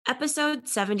Episode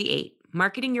 78,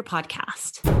 Marketing Your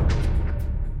Podcast.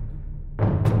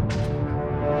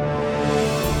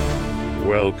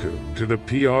 Welcome to the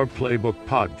PR Playbook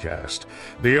Podcast,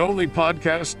 the only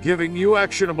podcast giving you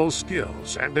actionable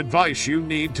skills and advice you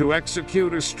need to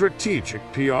execute a strategic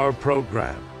PR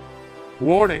program.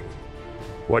 Warning: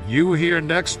 what you hear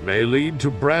next may lead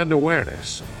to brand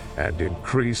awareness and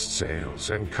increased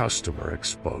sales and customer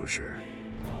exposure.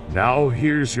 Now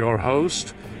here's your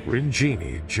host,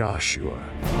 Rinjini Joshua.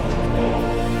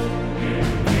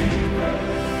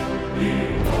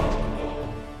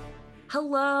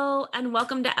 Hello, and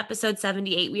welcome to episode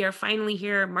 78. We are finally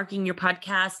here, Marketing Your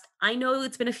Podcast. I know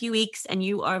it's been a few weeks and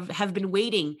you have been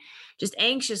waiting just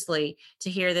anxiously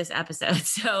to hear this episode.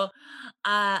 So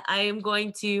I am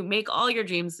going to make all your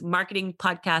dreams, marketing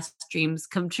podcast dreams,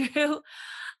 come true.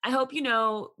 I hope you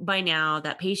know by now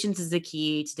that patience is the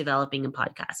key to developing a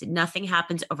podcast. Nothing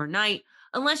happens overnight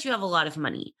unless you have a lot of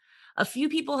money. A few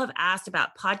people have asked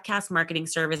about podcast marketing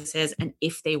services and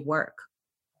if they work.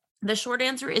 The short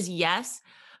answer is yes,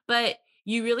 but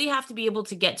you really have to be able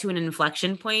to get to an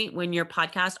inflection point when your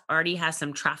podcast already has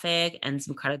some traffic and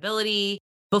some credibility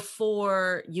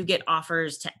before you get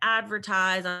offers to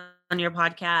advertise on your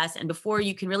podcast and before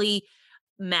you can really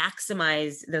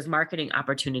maximize those marketing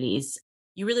opportunities.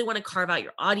 You really want to carve out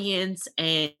your audience,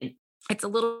 and it's a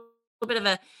little bit of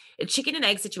a chicken and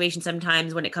egg situation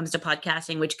sometimes when it comes to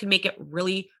podcasting, which can make it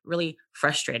really, really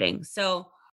frustrating.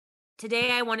 So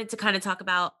today I wanted to kind of talk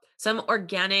about some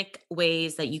organic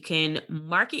ways that you can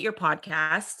market your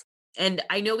podcast. And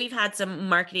I know we've had some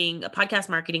podcast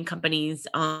marketing companies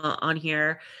on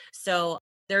here. So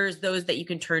there's those that you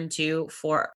can turn to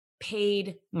for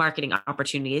paid marketing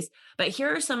opportunities. But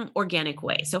here are some organic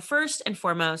ways. So first and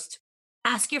foremost,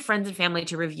 ask your friends and family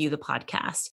to review the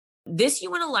podcast. This you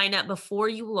want to line up before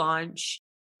you launch.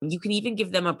 You can even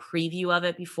give them a preview of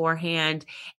it beforehand.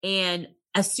 And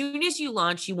as soon as you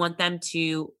launch, you want them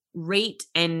to rate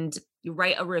and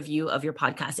write a review of your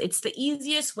podcast. It's the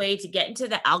easiest way to get into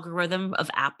the algorithm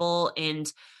of Apple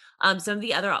and some of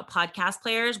the other podcast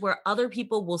players where other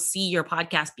people will see your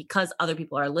podcast because other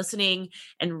people are listening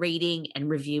and rating and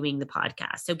reviewing the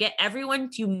podcast. So get everyone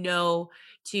to know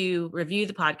to review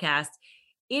the podcast.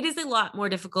 It is a lot more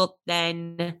difficult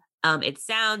than it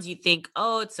sounds. You think,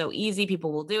 oh, it's so easy,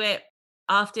 people will do it.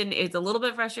 Often it's a little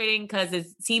bit frustrating because it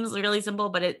seems really simple,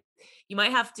 but you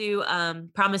might have to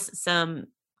promise some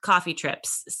coffee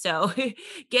trips. So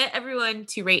get everyone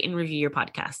to rate and review your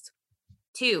podcast.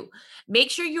 2, make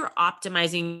sure you're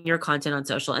optimizing your content on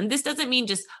social. And this doesn't mean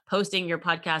just posting your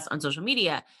podcast on social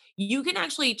media. You can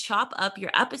actually chop up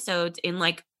your episodes in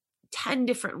like 10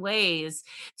 different ways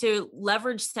to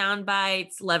leverage sound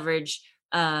bites, leverage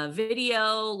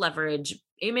video, leverage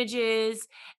images,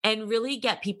 and really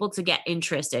get people to get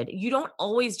interested. You don't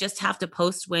always just have to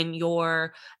post when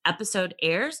your episode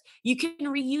airs. You can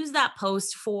reuse that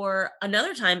post for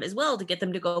another time as well to get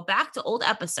them to go back to old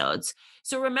episodes.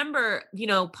 So remember,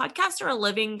 podcasts are a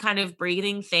living kind of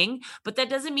breathing thing, but that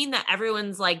doesn't mean that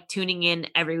everyone's like tuning in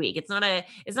every week. It's not a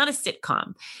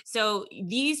sitcom. So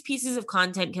these pieces of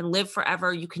content can live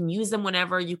forever. You can use them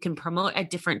whenever, you can promote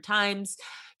at different times.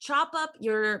 Chop up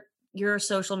your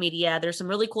social media. There's some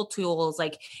really cool tools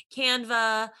like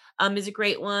Canva is a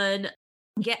great one.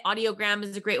 Get Audiogram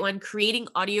is a great one. Creating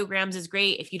audiograms is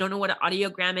great. If you don't know what an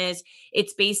audiogram is,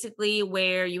 it's basically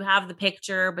where you have the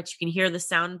picture, but you can hear the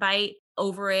sound bite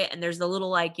over it. And there's the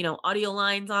little audio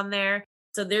lines on there.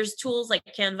 So there's tools like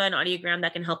Canva and Audiogram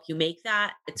that can help you make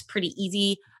that. It's pretty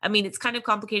easy. I mean, it's kind of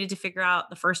complicated to figure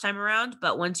out the first time around,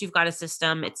 but once you've got a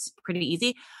system, it's pretty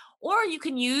easy. Or you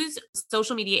can use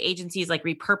social media agencies like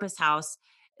Repurpose House.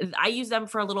 I use them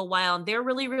for a little while and they're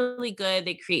really, really good.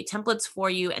 They create templates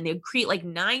for you and they create like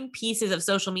 9 pieces of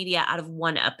social media out of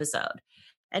one episode.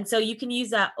 And so you can use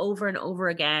that over and over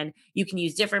again. You can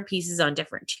use different pieces on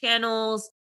different channels.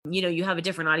 You have a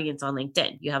different audience on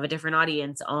LinkedIn. You have a different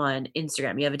audience on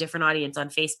Instagram. You have a different audience on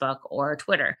Facebook or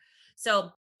Twitter.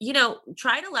 So,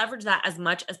 try to leverage that as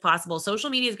much as possible. Social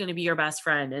media is going to be your best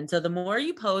friend. And so the more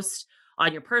you post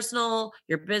on your personal,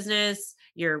 your business,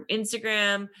 your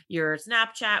Instagram, your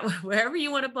Snapchat, wherever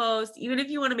you want to post, even if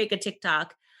you want to make a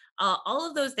TikTok, all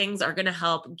of those things are going to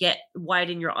help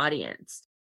widen your audience.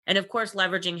 And of course,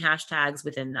 leveraging hashtags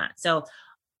within that. So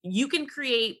you can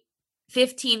create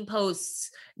 15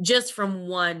 posts just from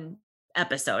one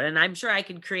episode. And I'm sure I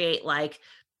could create like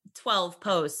 12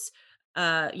 posts,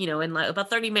 in like about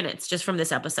 30 minutes just from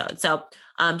this episode. So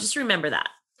just remember that.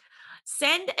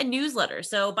 Send a newsletter.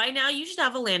 So by now you should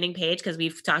have a landing page because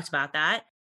we've talked about that.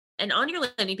 And on your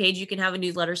landing page, you can have a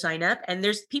newsletter sign up. And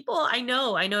there's people I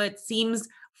know it seems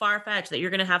far-fetched that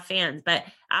you're going to have fans, but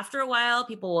after a while,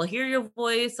 people will hear your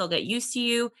voice, they'll get used to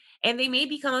you, and they may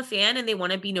become a fan and they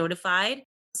want to be notified.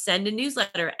 Send a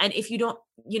newsletter. And if you don't,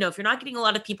 if you're not getting a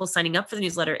lot of people signing up for the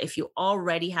newsletter, if you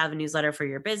already have a newsletter for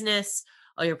your business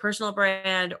or your personal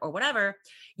brand or whatever,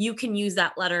 you can use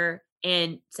that letter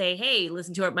and say, hey,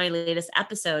 listen to my latest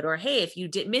episode, or hey, if you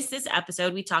did miss this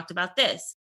episode, we talked about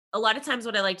this. A lot of times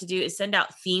what I like to do is send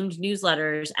out themed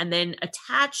newsletters and then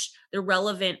attach the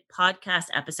relevant podcast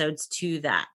episodes to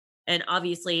that. And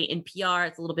obviously in PR,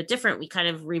 it's a little bit different. We kind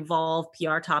of revolve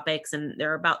PR topics and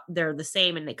they're the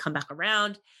same and they come back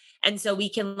around. And so we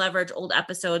can leverage old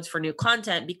episodes for new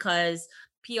content because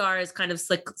PR is kind of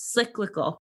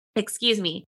cyclical. Excuse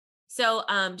me. So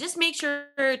just make sure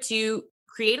to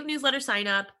create a newsletter sign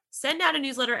up, send out a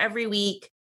newsletter every week,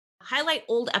 highlight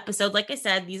old episodes. Like I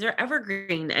said, these are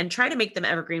evergreen, and try to make them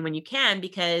evergreen when you can,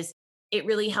 because it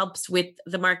really helps with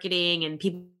the marketing and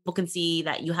people can see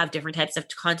that you have different types of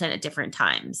content at different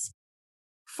times.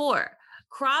 4,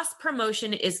 cross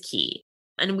promotion is key.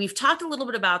 And we've talked a little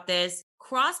bit about this.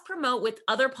 Cross promote with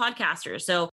other podcasters.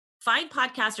 So find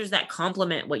podcasters that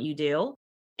complement what you do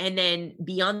and then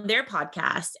be on their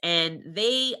podcast. And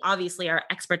they obviously are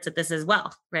experts at this as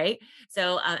well, right?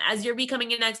 So as you're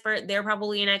becoming an expert, they're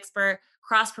probably an expert.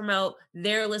 Cross promote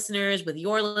their listeners with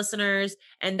your listeners,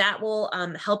 and that will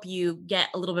help you get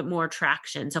a little bit more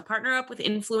traction. So partner up with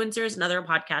influencers and other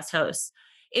podcast hosts.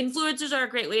 Influencers are a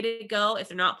great way to go if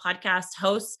they're not podcast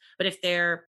hosts, but if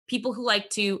they're people who like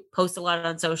to post a lot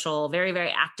on social, very,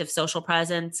 very active social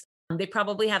presence, they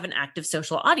probably have an active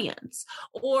social audience.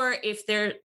 Or if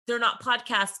they're not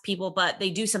podcast people, but they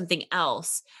do something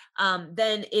else,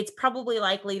 then it's probably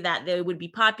likely that they would be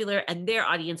popular and their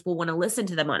audience will want to listen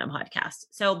to them on a podcast.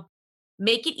 So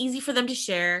make it easy for them to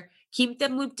share, keep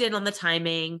them looped in on the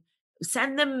timing,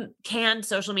 send them canned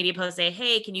social media posts, say,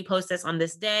 hey, can you post this on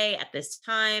this day at this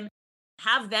time?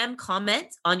 Have them comment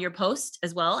on your post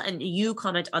as well, and you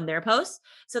comment on their post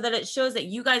so that it shows that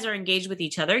you guys are engaged with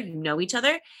each other, you know each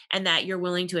other, and that you're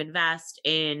willing to invest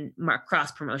in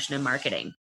cross promotion and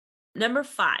marketing. Number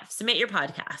 5, submit your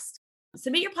podcast.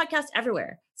 Submit your podcast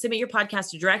everywhere. Submit your podcast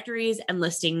to directories and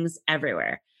listings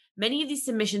everywhere. Many of these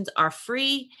submissions are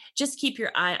free. Just keep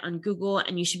your eye on Google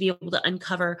and you should be able to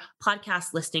uncover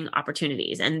podcast listing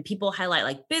opportunities. And people highlight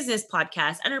like business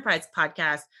podcasts, enterprise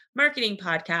podcasts, marketing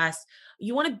podcasts.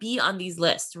 You want to be on these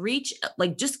lists.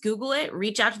 Just Google it,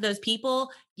 reach out to those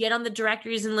people, get on the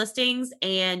directories and listings,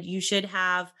 and you should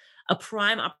have a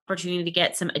prime opportunity to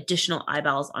get some additional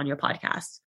eyeballs on your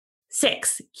podcast.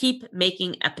 6, keep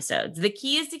making episodes. The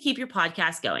key is to keep your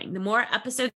podcast going. The more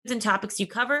episodes and topics you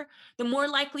cover, the more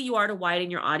likely you are to widen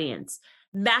your audience.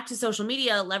 Back to social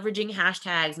media, leveraging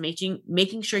hashtags,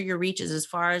 making sure your reach is as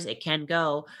far as it can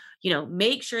go.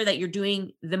 Make sure that you're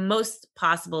doing the most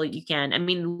possible you can. I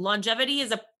mean, longevity is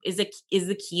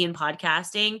the key in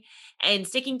podcasting, and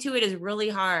sticking to it is really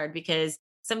hard because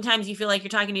sometimes you feel like you're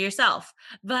talking to yourself.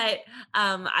 But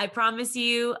I promise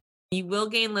you, you will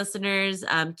gain listeners.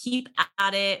 Keep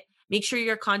at it. Make sure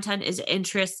your content is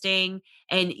interesting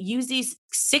and use these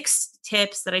 6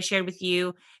 tips that I shared with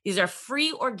you. These are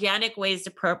free, organic ways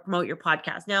to promote your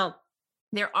podcast. Now,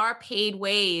 there are paid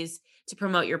ways to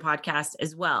promote your podcast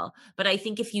as well. But I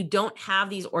think if you don't have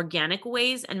these organic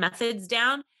ways and methods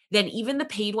down, then even the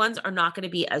paid ones are not going to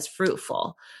be as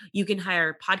fruitful. You can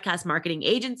hire podcast marketing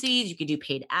agencies. You can do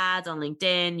paid ads on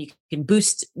LinkedIn. You can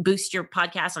boost your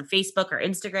podcast on Facebook or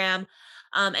Instagram.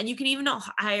 And you can even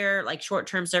hire like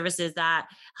short-term services that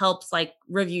helps like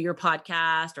review your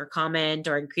podcast or comment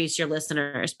or increase your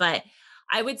listeners. But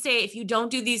I would say if you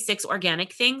don't do these 6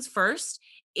 organic things first,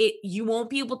 you won't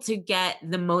be able to get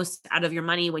the most out of your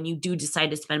money when you do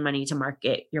decide to spend money to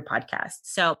market your podcast.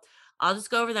 So I'll just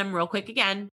go over them real quick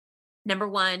again. Number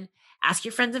 1, ask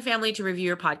your friends and family to review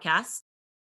your podcast.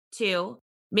 2,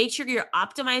 make sure you're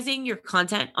optimizing your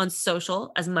content on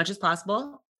social as much as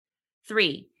possible.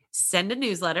 3, send a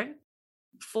newsletter.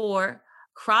 4,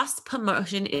 cross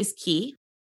promotion is key.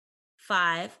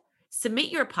 5,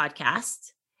 submit your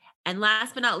podcast. And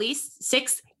last but not least,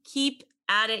 6, keep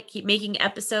at it, keep making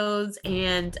episodes,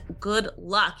 and good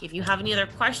luck. If you have any other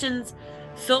questions,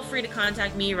 feel free to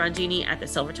contact me, Ranjini, at the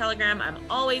Silver Telegram. I'm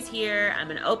always here. I'm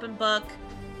an open book.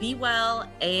 Be well,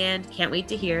 and can't wait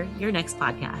to hear your next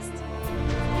podcast.